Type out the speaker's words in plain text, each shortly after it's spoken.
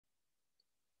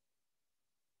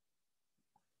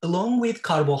Along with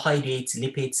carbohydrates,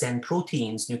 lipids, and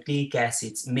proteins, nucleic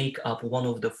acids make up one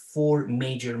of the four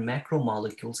major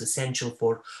macromolecules essential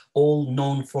for all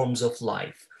known forms of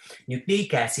life.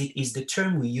 Nucleic acid is the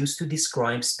term we use to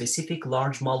describe specific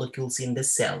large molecules in the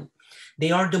cell. They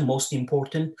are the most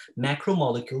important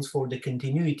macromolecules for the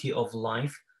continuity of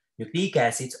life. Nucleic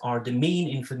acids are the main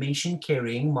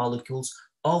information-carrying molecules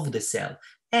of the cell,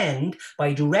 and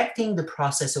by directing the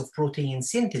process of protein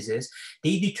synthesis,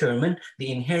 they determine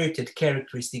the inherited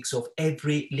characteristics of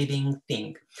every living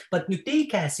thing. But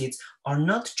nucleic acids are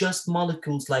not just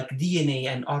molecules like DNA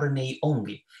and RNA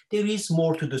only. There is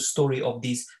more to the story of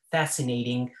these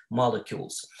fascinating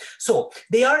molecules. So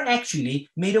they are actually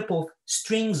made up of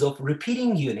strings of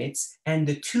repeating units, and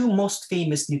the two most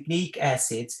famous nucleic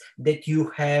acids that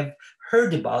you have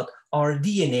heard about are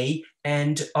DNA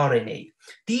and RNA.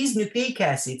 These nucleic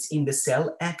acids in the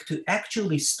cell act to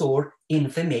actually store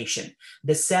information.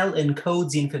 The cell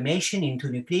encodes information into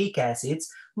nucleic acids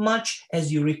much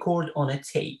as you record on a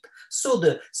tape. So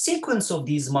the sequence of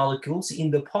these molecules in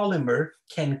the polymer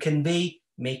can convey,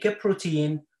 make a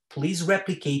protein, please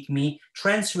replicate me,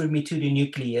 transfer me to the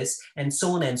nucleus, and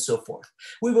so on and so forth.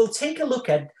 We will take a look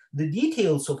at the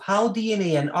details of how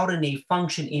DNA and RNA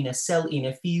function in a cell in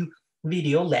a few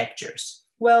video lectures.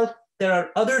 Well, there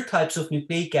are other types of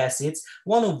nucleic acids,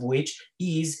 one of which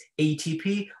is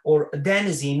ATP or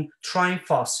adenosine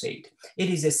triphosphate. It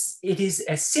is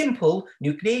a simple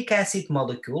nucleic acid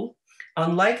molecule.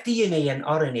 Unlike DNA and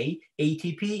RNA,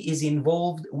 ATP is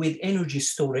involved with energy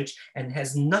storage and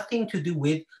has nothing to do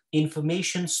with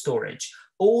information storage.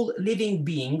 All living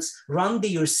beings run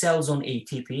their cells on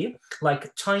ATP.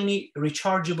 Like tiny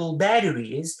rechargeable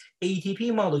batteries,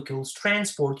 ATP molecules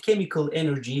transport chemical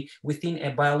energy within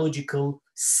a biological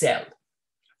cell.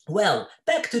 Well,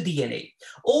 back to DNA.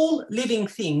 All living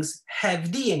things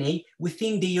have DNA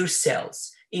within their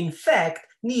cells. In fact,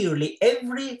 nearly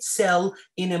every cell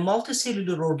in a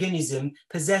multicellular organism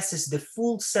possesses the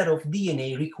full set of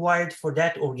DNA required for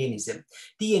that organism.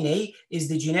 DNA is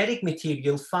the genetic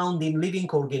material found in living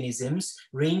organisms,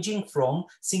 ranging from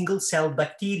single-cell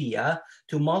bacteria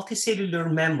to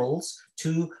multicellular mammals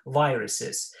to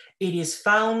viruses. It is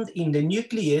found in the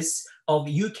nucleus of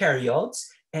eukaryotes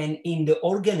and in the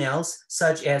organelles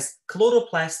such as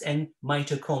chloroplast and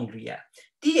mitochondria.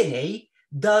 DNA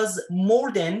does more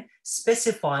than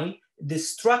specify the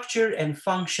structure and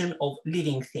function of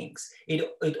living things.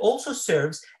 It also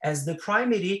serves as the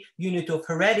primary unit of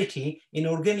heredity in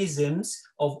organisms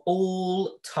of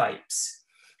all types.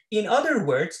 In other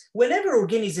words, whenever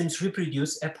organisms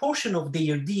reproduce, a portion of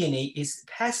their DNA is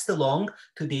passed along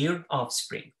to their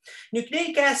offspring.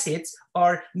 Nucleic acids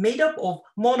are made up of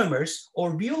monomers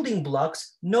or building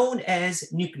blocks known as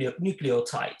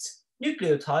nucleotides.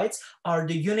 Nucleotides are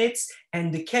the units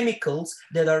and the chemicals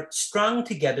that are strung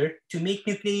together to make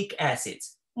nucleic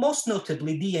acids, most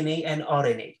notably DNA and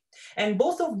RNA. And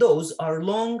both of those are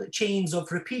long chains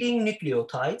of repeating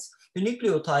nucleotides. The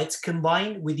nucleotides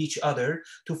combine with each other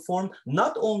to form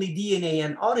not only DNA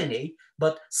and RNA,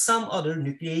 but some other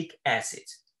nucleic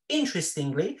acids.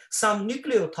 Interestingly, some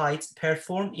nucleotides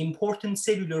perform important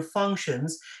cellular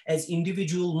functions as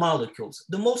individual molecules.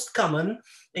 The most common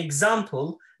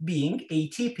example being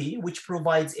ATP, which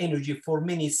provides energy for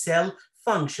many cell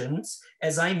functions,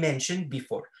 as I mentioned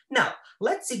before. Now,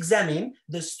 let's examine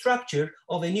the structure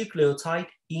of a nucleotide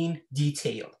in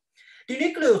detail. The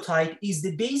nucleotide is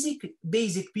the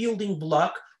basic building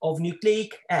block of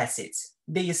nucleic acids.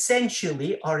 They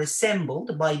essentially are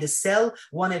assembled by the cell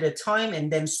one at a time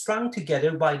and then strung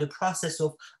together by the process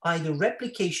of either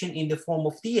replication in the form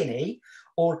of DNA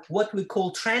or what we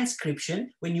call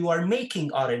transcription when you are making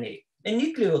RNA. A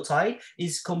nucleotide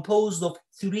is composed of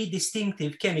three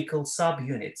distinctive chemical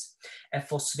subunits: a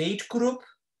phosphate group,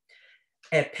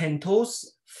 a pentose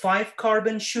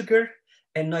 5-carbon sugar,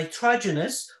 a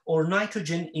nitrogenous or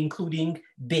nitrogen including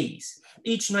base.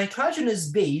 Each nitrogenous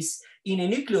base in a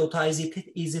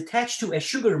nucleotide is attached to a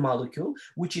sugar molecule,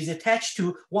 which is attached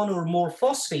to one or more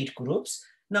phosphate groups.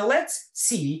 Now let's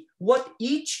see what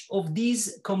each of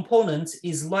these components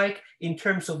is like in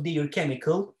terms of their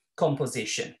chemical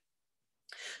composition.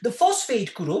 The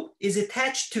phosphate group is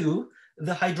attached to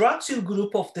the hydroxyl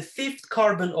group of the 5th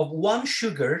carbon of one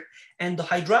sugar and the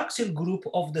hydroxyl group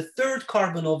of the 3rd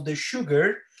carbon of the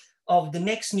sugar of the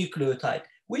next nucleotide,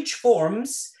 which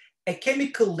forms a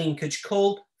chemical linkage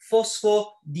called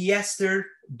phosphodiester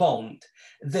bond.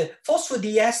 The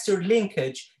phosphodiester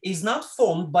linkage is not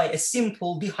formed by a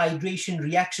simple dehydration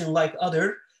reaction like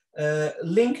other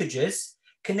linkages.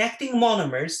 Connecting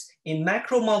monomers in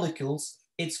macromolecules,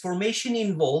 its formation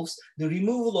involves the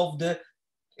removal of the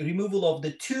removal of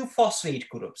the two phosphate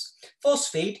groups.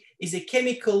 Phosphate is a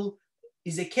chemical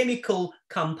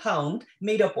compound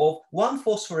made up of 1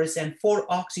 phosphorus and 4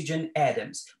 oxygen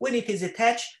atoms. When it is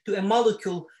attached to a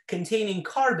molecule containing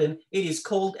carbon, it is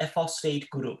called a phosphate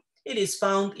group. It is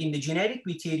found in the genetic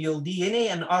material DNA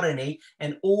and RNA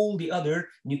and all the other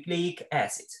nucleic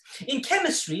acids. In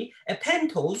chemistry, a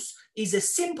pentose is a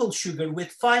simple sugar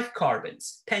with 5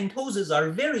 carbons. Pentoses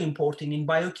are very important in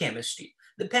biochemistry.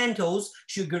 The pentose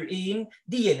sugar in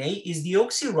DNA is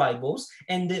deoxyribose,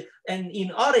 and in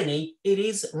RNA, it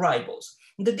is ribose.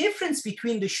 The difference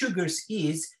between the sugars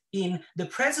is in the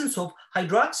presence of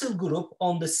hydroxyl group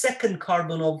on the second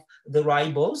carbon of the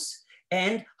ribose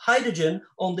and hydrogen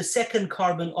on the second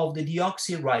carbon of the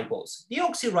deoxyribose.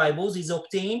 Deoxyribose is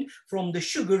obtained from the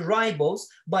sugar ribose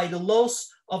by the loss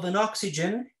of an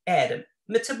oxygen atom.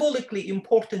 Metabolically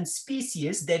important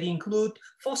species that include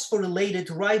phosphorylated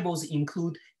ribose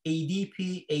include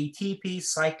ADP, ATP,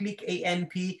 cyclic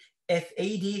AMP,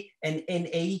 FAD, and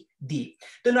NAD.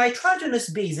 The nitrogenous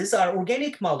bases are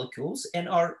organic molecules and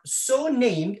are so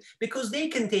named because they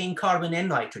contain carbon and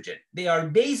nitrogen. They are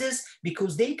bases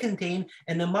because they contain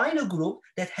an amino group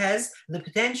that has the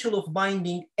potential of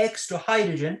binding extra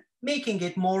hydrogen, making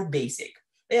it more basic.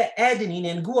 Adenine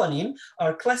and guanine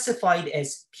are classified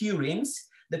as purines.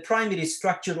 The primary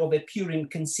structure of a purine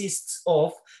consists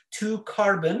of 2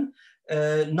 carbon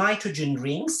nitrogen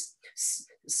rings.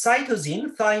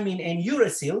 Cytosine, thymine, and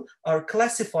uracil are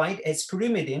classified as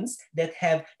pyrimidines that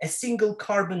have a single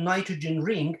carbon nitrogen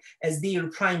ring as their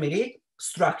primary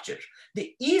structure.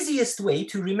 The easiest way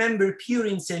to remember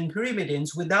purines and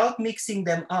pyrimidines without mixing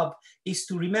them up is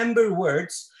to remember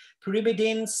words.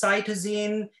 Pyrimidine,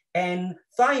 cytosine, and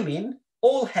thymine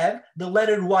all have the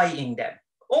letter Y in them.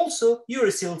 Also,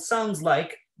 uracil sounds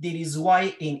like there is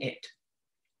Y in it.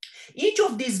 Each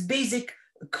of these basic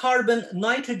carbon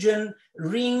nitrogen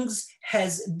rings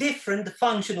has different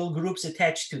functional groups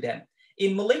attached to them.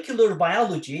 In molecular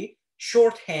biology,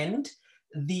 shorthand,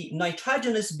 the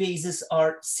nitrogenous bases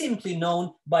are simply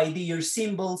known by their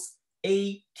symbols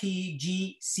A, T,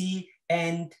 G, C,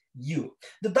 and U.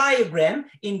 The diagram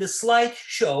in the slide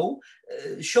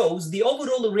shows the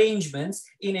overall arrangements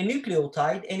in a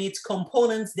nucleotide and its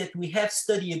components that we have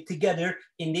studied together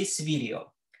in this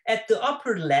video. At the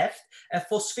upper left, a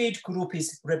phosphate group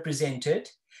is represented.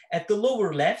 At the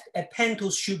lower left, a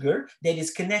pentose sugar that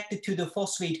is connected to the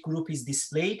phosphate group is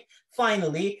displayed.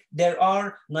 Finally, there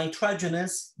are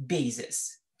nitrogenous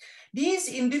bases. These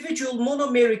individual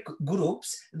monomeric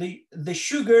groups, the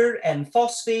sugar and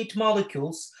phosphate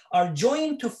molecules, are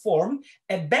joined to form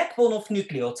a backbone of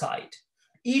nucleotide.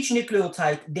 Each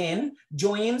nucleotide then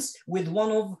joins with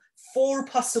one of 4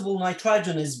 possible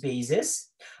nitrogenous bases.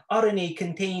 RNA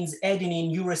contains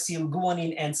adenine, uracil,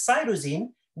 guanine, and cytosine,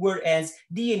 whereas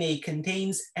DNA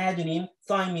contains adenine,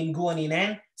 thymine, guanine,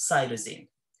 and cytosine.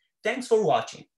 Thanks for watching.